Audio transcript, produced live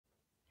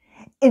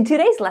In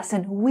today's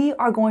lesson, we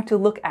are going to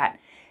look at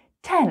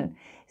 10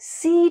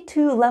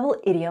 C2 level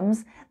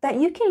idioms that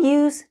you can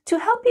use to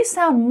help you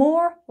sound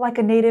more like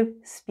a native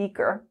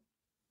speaker.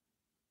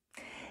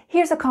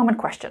 Here's a common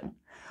question.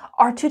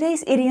 Are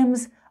today's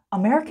idioms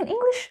American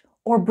English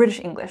or British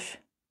English?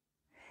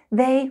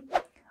 They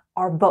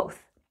are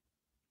both.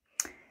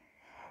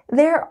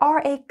 There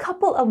are a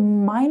couple of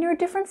minor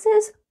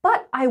differences,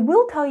 but I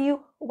will tell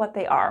you what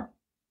they are.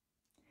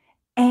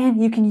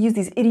 And you can use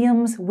these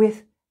idioms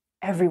with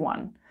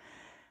everyone.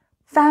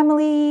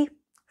 Family,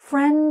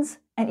 friends,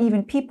 and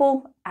even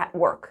people at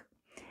work.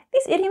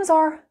 These idioms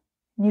are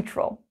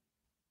neutral.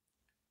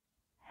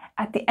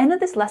 At the end of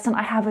this lesson,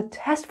 I have a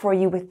test for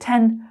you with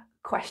 10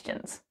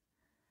 questions.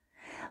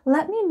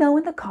 Let me know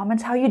in the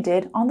comments how you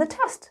did on the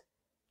test.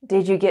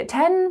 Did you get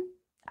 10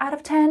 out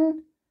of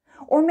 10?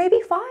 Or maybe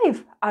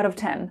 5 out of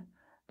 10?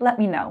 Let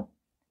me know.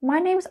 My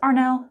name's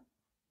Arnell.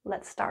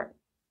 Let's start.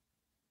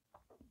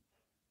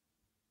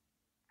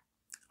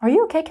 Are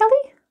you okay,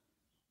 Kelly?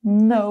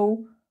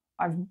 No,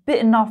 I've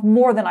bitten off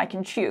more than I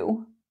can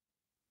chew.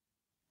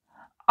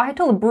 I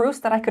told Bruce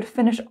that I could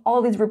finish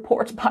all these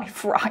reports by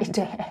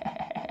Friday.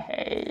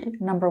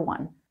 Number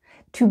 1,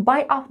 to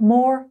bite off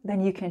more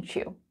than you can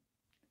chew.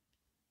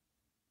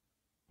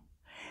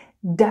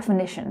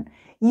 Definition: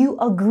 you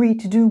agree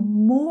to do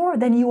more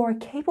than you are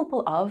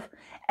capable of,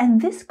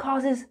 and this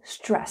causes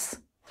stress.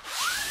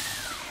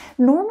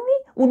 Normally,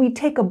 when we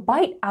take a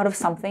bite out of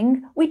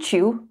something, we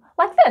chew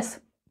like this.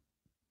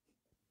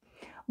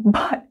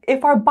 But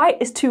if our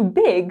bite is too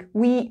big,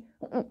 we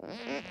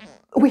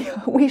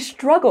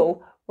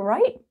struggle,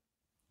 right?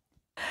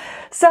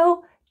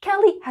 So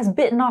Kelly has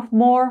bitten off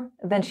more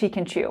than she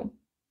can chew.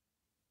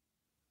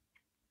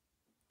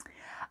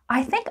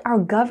 I think our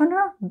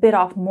governor bit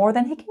off more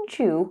than he can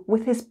chew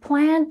with his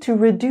plan to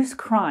reduce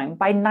crime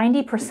by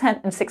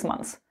 90% in 6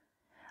 months.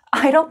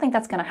 I don't think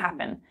that's going to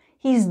happen.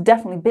 He's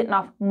definitely bitten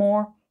off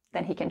more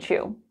than he can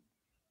chew.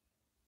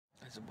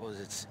 I suppose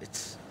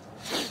it's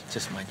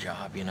just my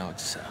job, you know,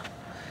 it's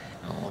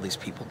all these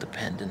people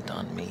dependent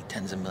on me,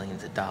 tens of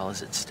millions of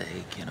dollars at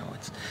stake, you know,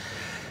 it's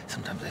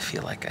sometimes I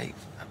feel like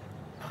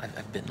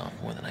I've bitten off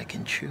more than I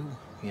can chew,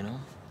 you know.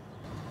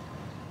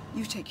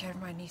 You take care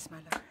of my niece, my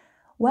love.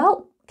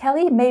 Well,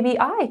 Kelly, maybe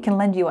I can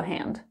lend you a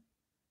hand.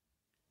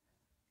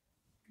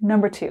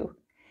 Number 2,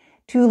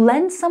 to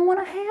lend someone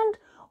a hand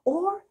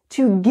or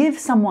to give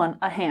someone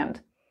a hand.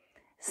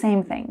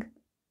 Same thing.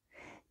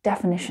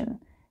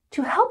 Definition: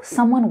 to help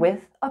someone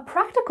with a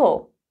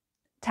practical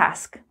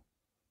task.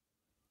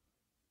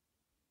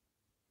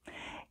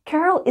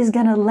 Carol is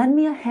going to lend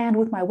me a hand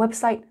with my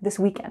website this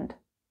weekend.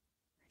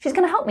 She's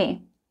going to help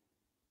me.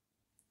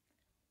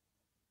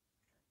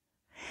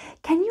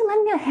 Can you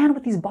lend me a hand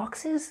with these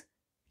boxes?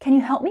 Can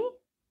you help me?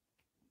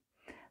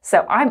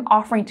 So I'm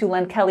offering to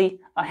lend Kelly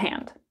a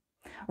hand.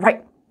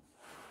 Right.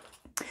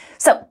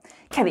 So,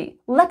 Kelly,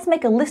 let's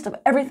make a list of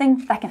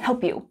everything that can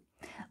help you.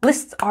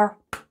 Lists are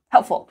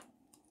helpful.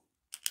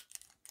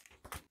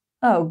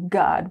 Oh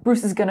God,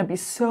 Bruce is gonna be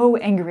so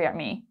angry at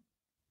me.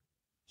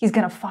 He's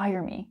gonna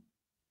fire me.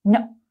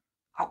 No,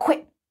 I'll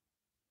quit.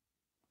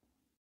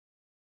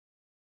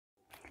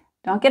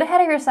 Don't get ahead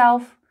of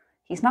yourself.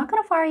 He's not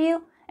gonna fire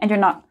you, and you're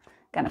not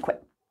gonna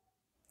quit.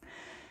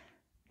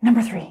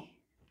 Number 3,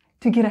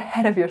 to get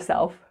ahead of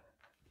yourself.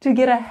 To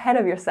get ahead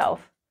of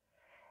yourself.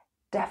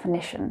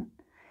 Definition: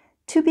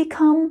 to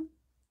become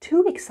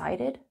too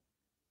excited,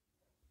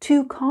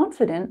 too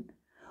confident,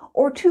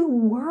 or too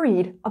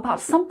worried about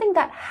something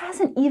that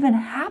hasn't even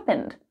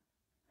happened.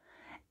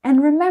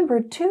 And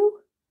remember, too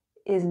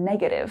is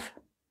negative.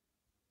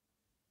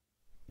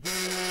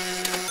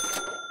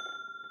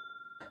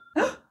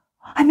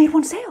 I made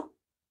one sale.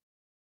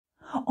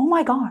 Oh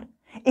my God.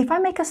 If I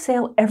make a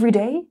sale every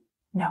day,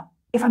 no.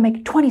 If I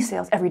make 20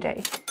 sales every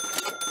day,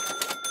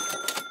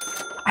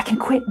 I can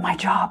quit my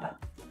job.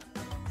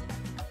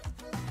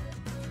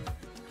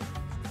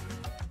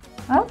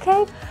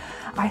 Okay,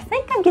 I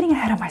think I'm getting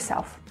ahead of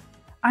myself.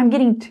 I'm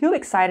getting too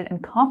excited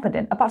and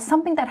confident about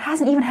something that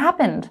hasn't even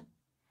happened.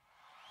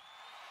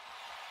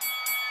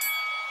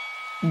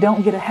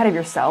 Don't get ahead of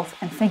yourself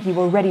and think you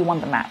already won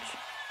the match.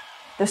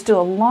 There's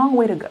still a long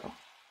way to go.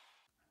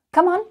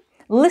 Come on,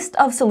 list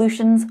of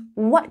solutions.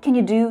 What can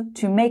you do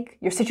to make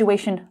your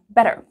situation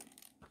better?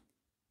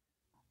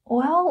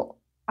 Well,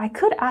 I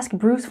could ask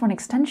Bruce for an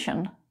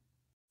extension.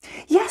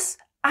 Yes,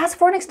 ask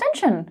for an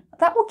extension.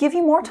 That will give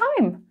you more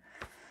time.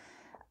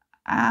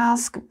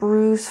 Ask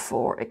Bruce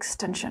for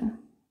extension.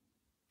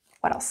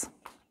 What else?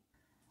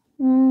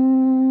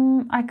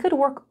 I could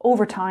work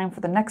overtime for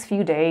the next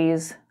few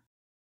days.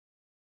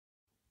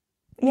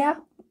 Yeah,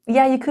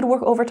 you could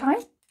work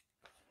overtime.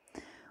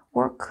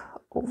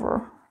 Work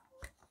overtime.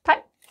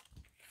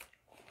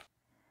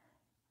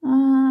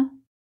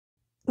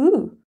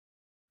 Ooh,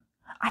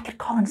 I could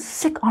call in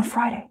sick on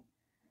Friday,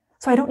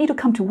 so I don't need to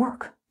come to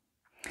work.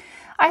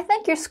 I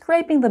think you're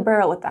scraping the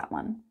barrel with that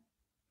one.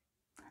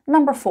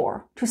 Number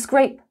 4, to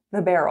scrape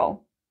the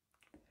barrel.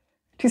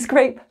 To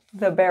scrape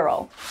the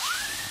barrel.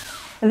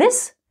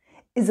 This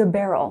is a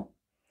barrel.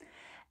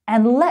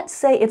 And let's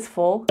say it's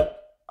full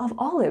of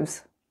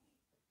olives.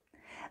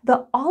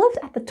 The olives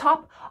at the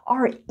top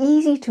are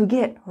easy to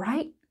get,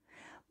 right?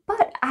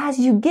 But as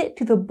you get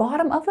to the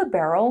bottom of the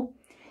barrel,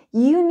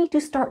 you need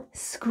to start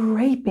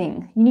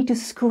scraping. You need to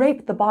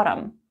scrape the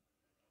bottom.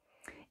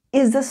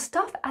 Is the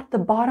stuff at the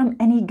bottom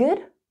any good?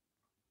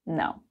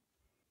 No.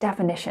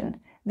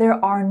 Definition: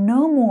 there are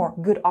no more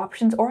good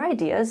options or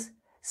ideas,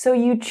 so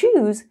you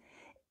choose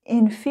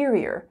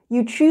inferior.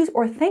 You choose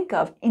or think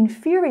of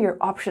inferior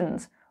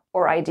options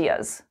or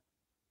ideas.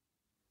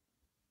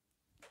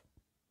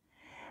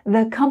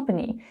 The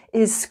company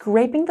is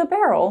scraping the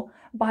barrel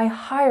by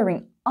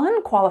hiring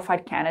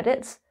unqualified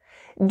candidates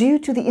due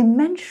to the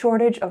immense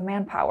shortage of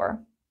manpower.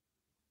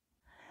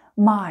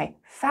 My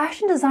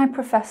fashion design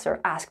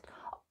professor asked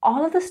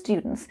all of the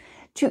students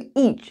to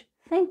each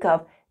think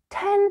of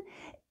 10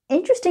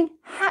 interesting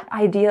hat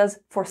ideas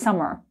for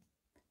summer.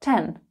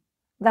 10.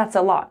 That's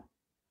a lot.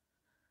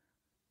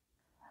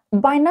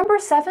 By number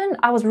 7,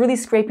 I was really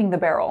scraping the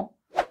barrel.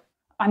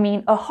 I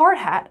mean, a hard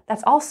hat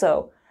that's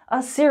also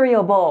a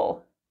cereal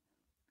bowl.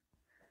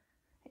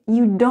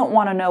 You don't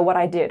want to know what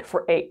I did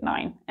for 8,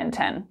 9, and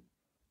 10.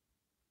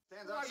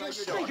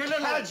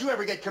 How did you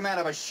ever get command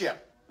of a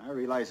ship? I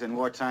realize in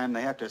wartime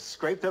they have to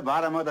scrape the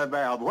bottom of the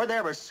barrel, but where'd they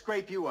ever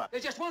scrape you up?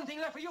 There's just one thing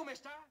left for you,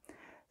 mister.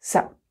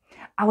 So,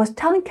 I was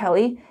telling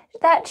Kelly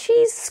that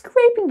she's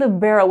scraping the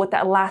barrel with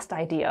that last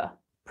idea.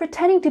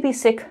 Pretending to be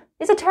sick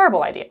is a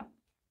terrible idea.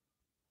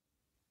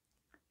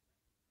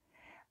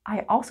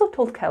 I also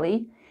told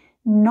Kelly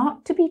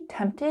not to be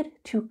tempted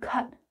to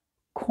cut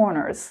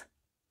corners.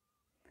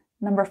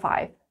 Number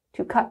 5,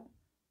 to cut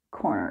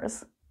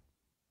corners.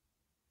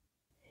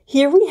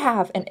 Here we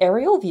have an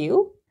aerial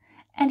view,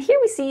 and here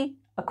we see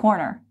a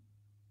corner.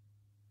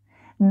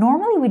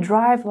 Normally we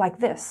drive like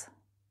this.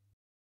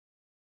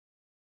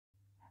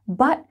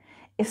 But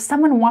if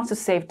someone wants to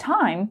save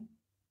time,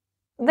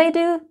 they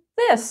do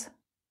this.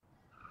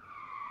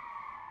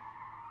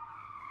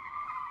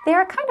 They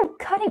are kind of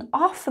cutting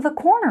off the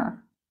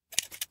corner.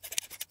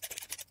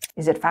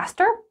 Is it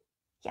faster?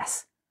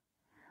 Yes.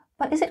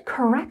 But is it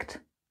correct?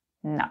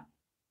 No.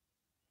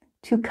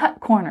 To cut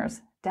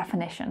corners,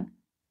 definition.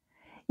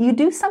 You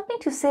do something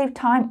to save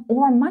time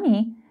or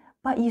money,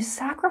 but you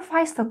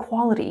sacrifice the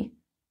quality.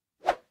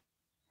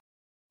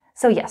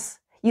 So yes,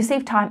 you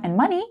save time and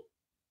money,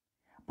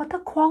 but the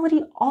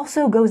quality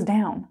also goes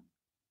down.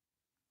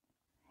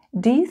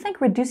 Do you think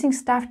reducing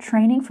staff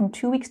training from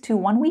 2 weeks to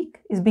 1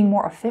 week is being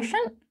more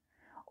efficient?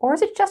 Or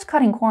is it just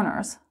cutting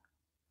corners?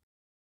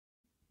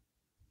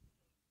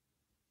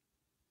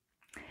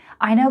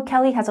 I know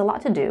Kelly has a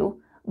lot to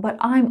do, but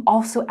I'm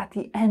also at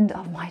the end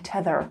of my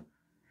tether.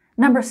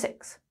 Number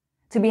 6,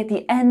 to be at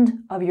the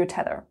end of your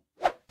tether.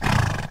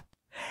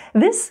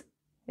 This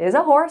is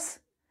a horse,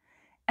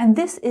 and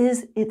this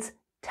is its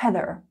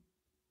tether.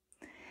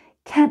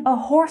 Can a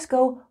horse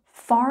go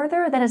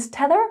farther than its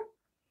tether?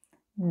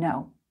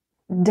 No.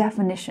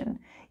 Definition: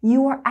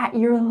 you are at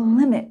your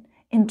limit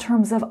in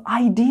terms of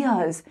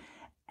ideas,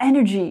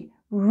 energy,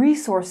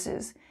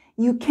 resources.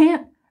 You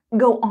can't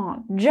go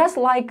on, just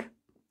like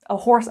a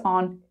horse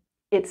on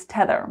its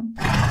tether.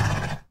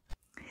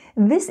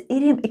 This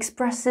idiom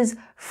expresses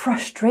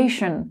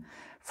frustration.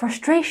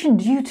 Frustration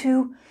due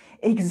to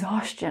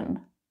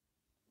exhaustion.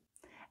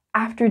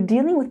 After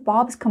dealing with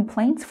Bob's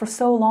complaints for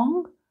so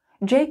long,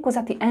 Jake was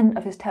at the end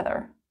of his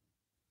tether.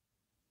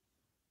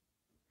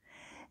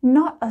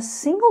 Not a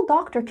single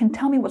doctor can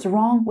tell me what's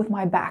wrong with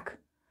my back.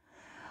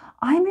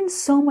 I'm in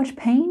so much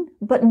pain,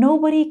 but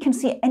nobody can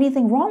see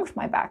anything wrong with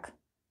my back.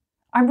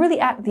 I'm really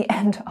at the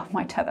end of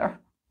my tether.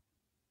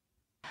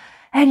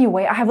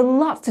 Anyway, I have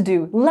lots to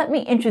do. Let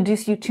me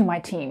introduce you to my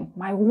team,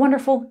 my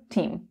wonderful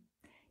team.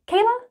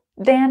 Kayla,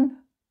 Dan,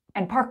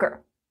 and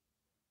Parker.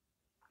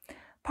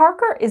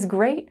 Parker is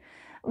great,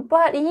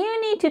 but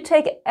you need to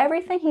take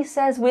everything he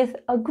says with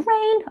a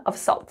grain of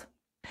salt.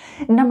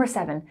 Number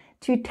 7,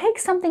 to take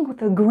something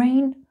with a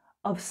grain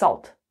of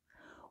salt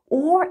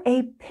or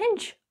a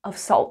pinch of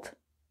salt.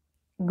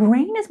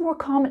 Grain is more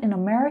common in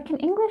American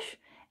English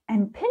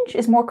and pinch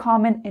is more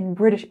common in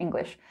British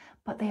English,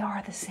 but they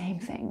are the same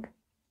thing.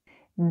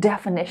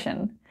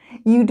 Definition: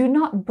 you do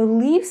not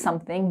believe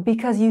something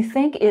because you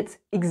think it's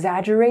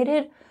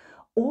exaggerated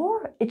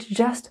or it's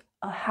just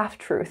a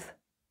half-truth.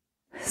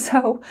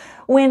 So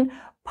when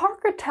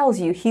Parker tells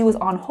you he was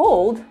on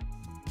hold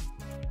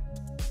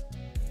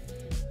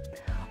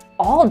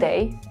all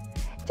day,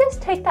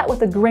 just take that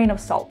with a grain of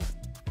salt.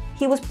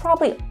 He was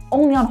probably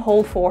only on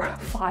hold for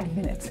 5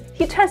 minutes.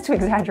 He tends to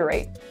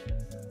exaggerate.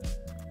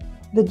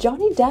 The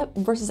Johnny Depp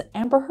versus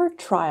Amber Heard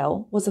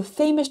trial was a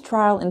famous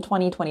trial in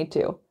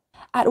 2022.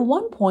 At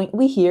one point,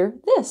 we hear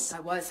this.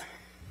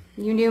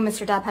 You knew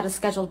Mr. Depp had a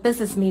scheduled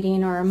business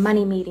meeting or a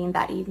money meeting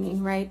that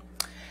evening, right?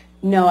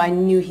 No, I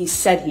knew he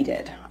said he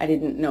did. I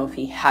didn't know if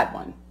he had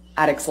one.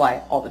 Addicts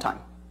lie all the time.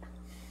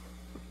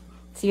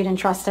 So you didn't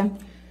trust him?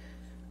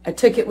 I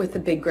took it with a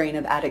big grain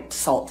of addict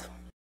salt.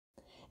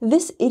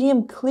 This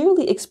idiom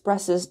clearly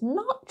expresses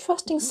not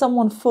trusting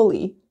someone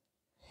fully.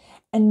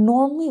 And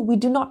normally we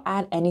do not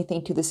add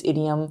anything to this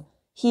idiom.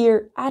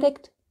 Here,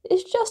 addict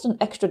is just an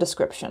extra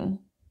description.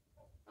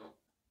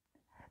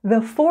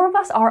 The four of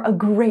us are a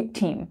great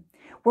team.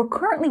 We're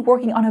currently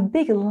working on a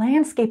big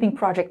landscaping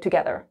project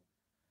together.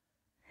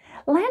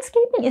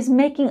 Landscaping is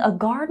making a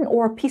garden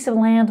or a piece of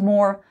land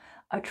more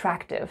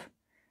attractive.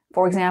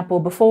 For example,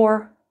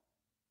 before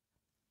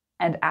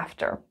and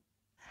after.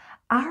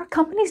 Our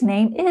company's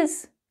name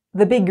is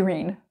The Big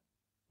Green.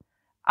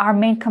 Our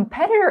main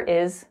competitor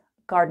is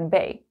Garden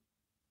Bay.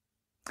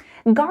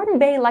 Garden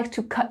Bay likes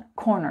to cut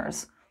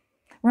corners.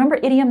 Remember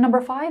idiom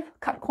number 5,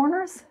 cut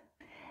corners?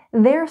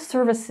 Their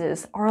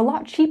services are a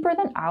lot cheaper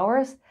than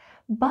ours,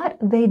 but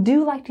they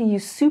do like to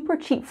use super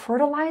cheap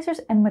fertilizers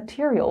and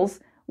materials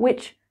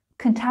which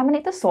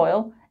contaminate the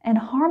soil and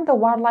harm the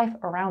wildlife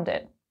around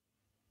it.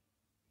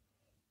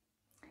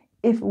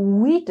 If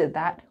we did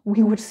that,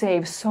 we would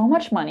save so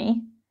much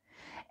money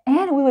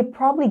and we would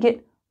probably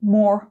get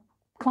more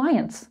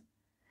clients.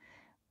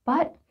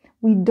 But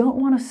we don't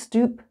want to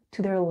stoop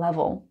to their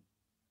level.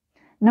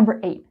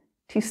 Number 8,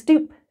 to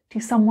stoop to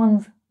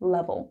someone's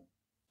level.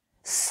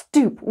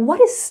 Stoop.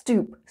 What is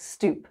stoop?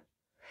 Stoop.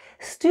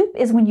 Stoop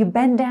is when you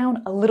bend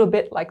down a little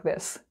bit like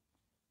this.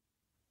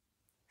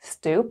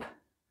 Stoop.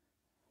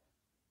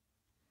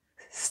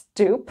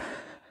 Stoop.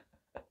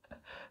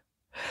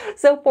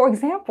 So for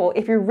example,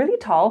 if you're really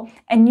tall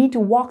and need to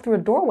walk through a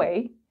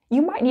doorway,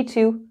 you might need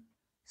to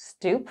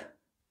stoop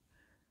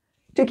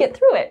to get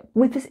through it.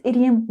 With this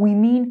idiom, we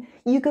mean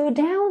you go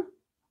down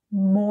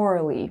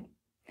morally.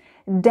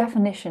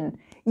 Definition: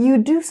 you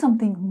do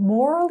something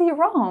morally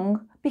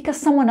wrong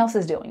because someone else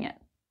is doing it.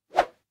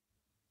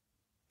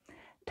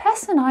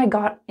 Tess and I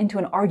got into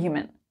an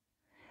argument.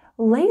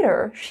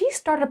 Later, she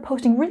started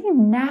posting really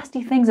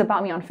nasty things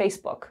about me on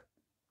Facebook.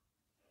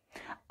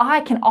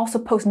 I can also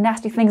post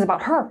nasty things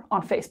about her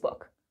on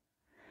Facebook.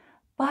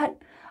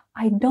 But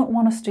I don't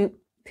want to stoop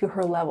to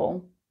her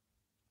level.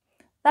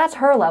 That's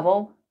her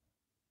level.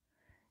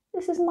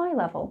 This is my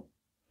level.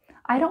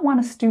 I don't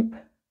want to stoop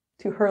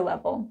to her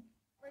level.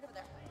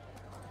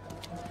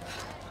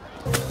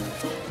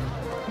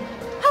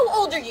 How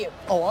old are you?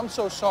 Oh, I'm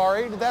so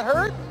sorry. Did that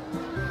hurt?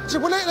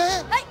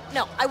 Hey,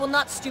 no, I will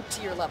not stoop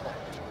to your level.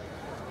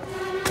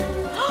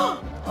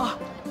 Well,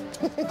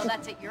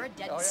 that's it. You're a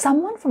dead.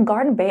 Someone from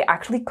Garden Bay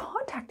actually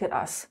contacted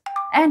us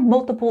and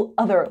multiple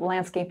other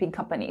landscaping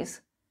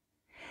companies.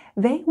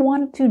 They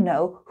wanted to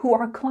know who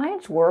our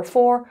clients were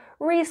for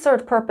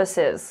research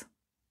purposes.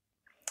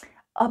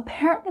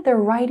 Apparently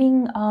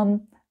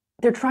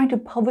they're trying to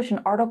publish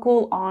an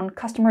article on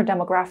customer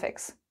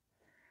demographics.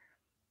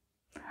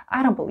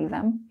 I don't believe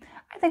them.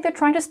 I think they're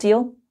trying to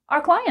steal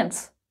our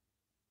clients.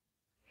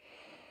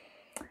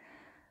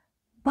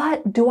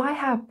 But do I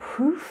have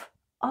proof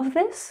of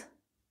this?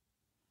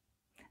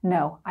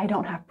 No, I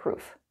don't have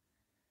proof.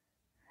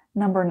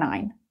 Number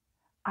 9,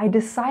 I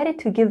decided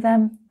to give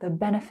them the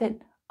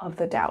benefit of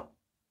the doubt.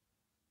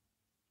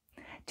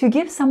 To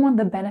give someone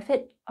the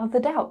benefit of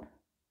the doubt.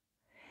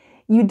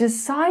 You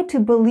decide to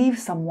believe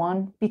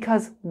someone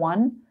because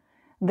 1,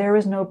 there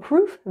is no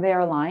proof they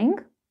are lying.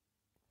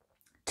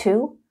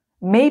 2,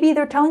 maybe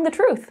they're telling the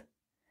truth.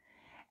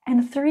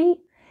 And 3,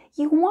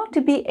 you want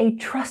to be a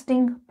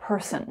trusting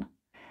person.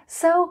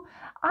 So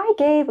I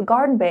gave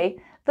Garden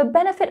Bay the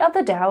benefit of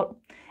the doubt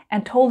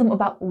and told them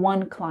about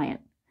one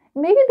client.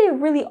 Maybe they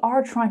really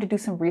are trying to do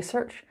some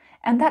research,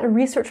 and that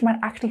research might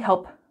actually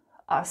help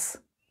us.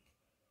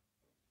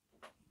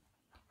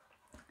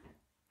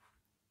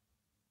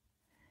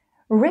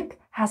 Rick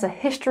has a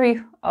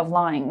history of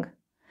lying,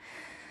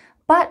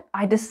 but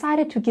I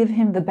decided to give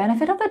him the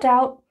benefit of the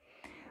doubt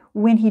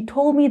when he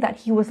told me that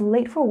he was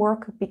late for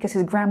work because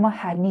his grandma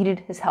had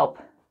needed his help.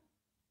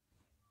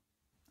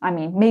 I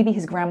mean, maybe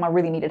his grandma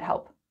really needed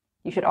help.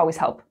 You should always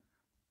help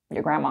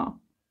your grandma.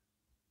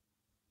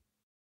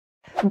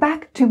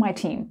 Back to my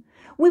team.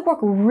 We work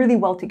really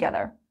well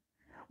together.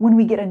 When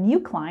we get a new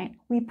client,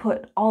 we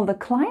put all the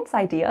client's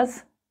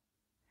ideas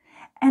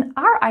and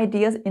our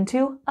ideas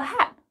into a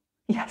hat.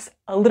 Yes,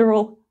 a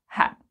literal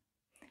hat.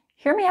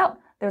 Hear me out.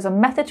 There's a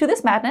method to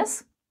this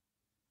madness.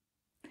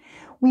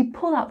 We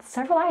pull out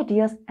several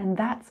ideas and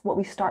that's what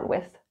we start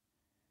with.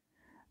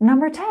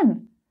 Number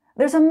 10.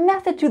 There's a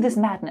method to this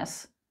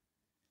madness.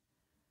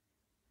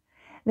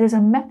 There's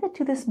a method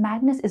to this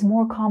madness is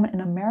more common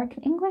in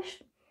American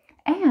English,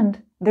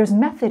 and there's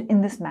method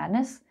in this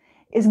madness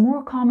is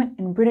more common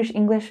in British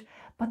English,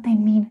 but they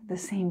mean the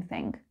same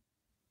thing.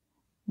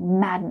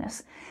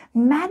 Madness.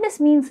 Madness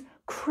means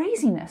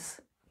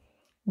craziness.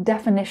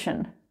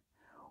 Definition.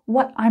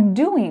 What I'm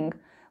doing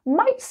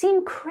might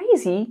seem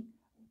crazy,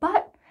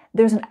 but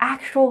there's an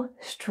actual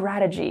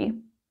strategy.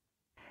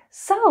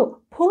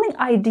 So, pulling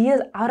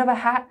ideas out of a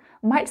hat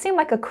might seem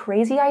like a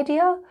crazy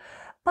idea,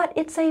 but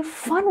it's a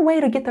fun way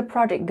to get the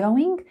project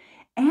going,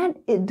 and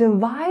it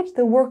divides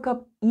the work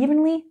up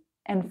evenly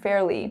and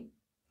fairly.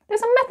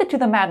 There's a method to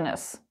the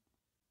madness.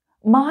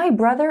 My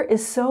brother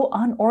is so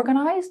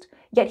unorganized,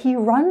 yet he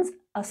runs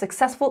a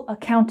successful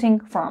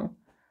accounting firm.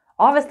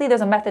 Obviously,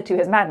 there's a method to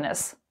his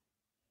madness.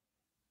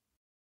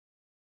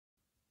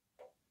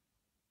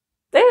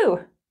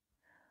 Ooh!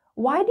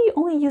 why do you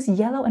only use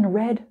yellow and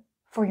red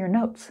for your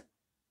notes?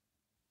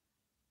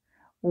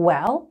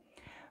 Well,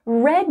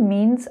 red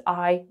means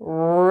I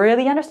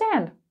really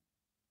understand.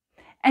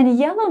 And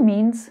yellow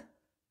means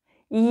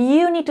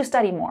you need to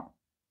study more.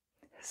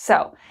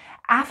 So,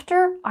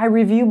 after I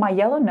review my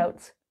yellow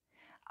notes,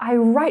 I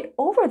write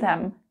over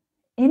them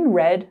in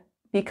red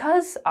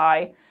because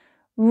I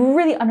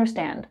really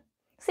understand.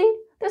 See,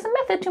 there's a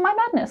method to my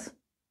madness.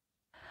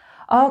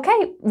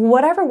 Okay,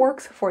 whatever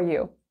works for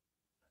you.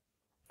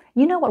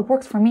 You know what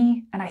works for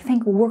me and I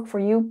think will work for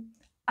you?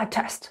 A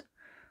test.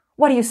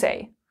 What do you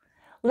say?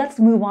 Let's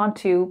move on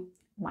to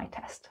my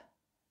test.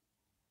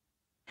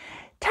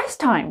 Test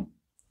time!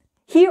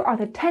 Here are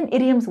the 10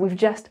 idioms we've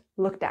just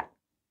looked at.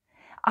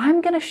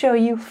 I'm going to show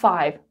you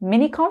 5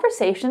 mini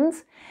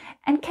conversations,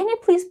 and can you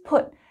please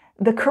put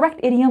the correct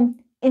idiom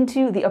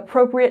into the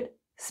appropriate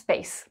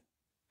space?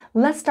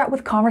 Let's start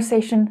with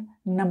conversation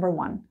number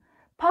 1.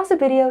 Pause the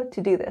video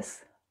to do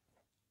this.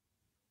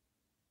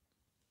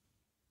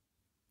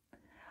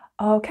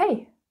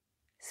 Okay,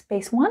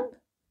 space 1,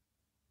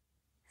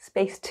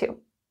 space 2.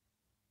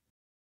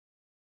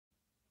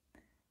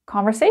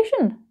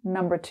 Conversation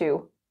number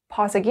 2.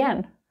 Pause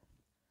again.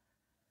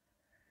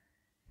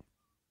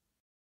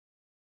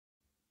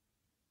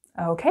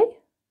 Okay,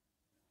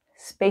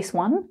 space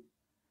 1,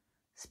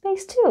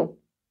 space 2.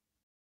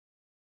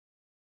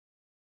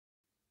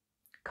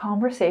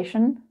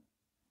 Conversation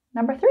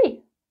number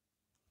 3.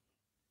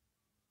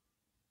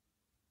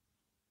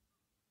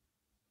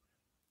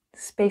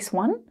 Space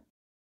 1,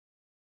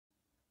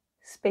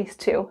 space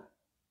 2.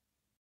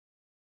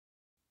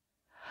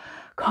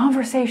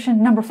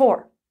 Conversation number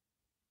 4.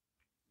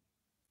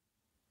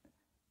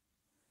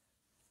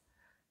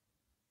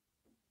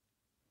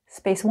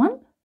 Space 1,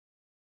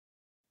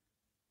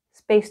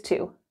 space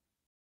 2.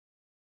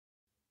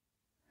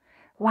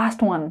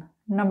 Last one,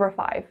 number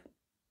 5.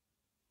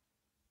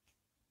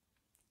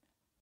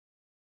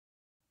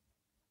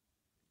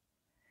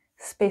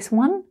 Space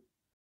 1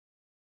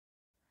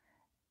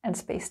 and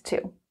space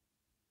 2.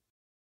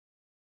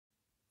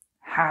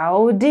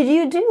 How did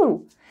you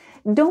do?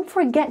 Don't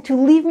forget to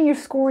leave me your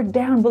score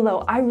down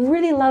below. I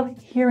really love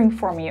hearing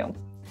from you.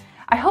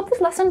 I hope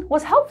this lesson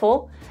was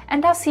helpful,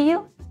 and I'll see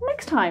you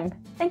next time.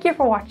 Thank you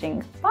for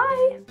watching.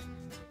 Bye!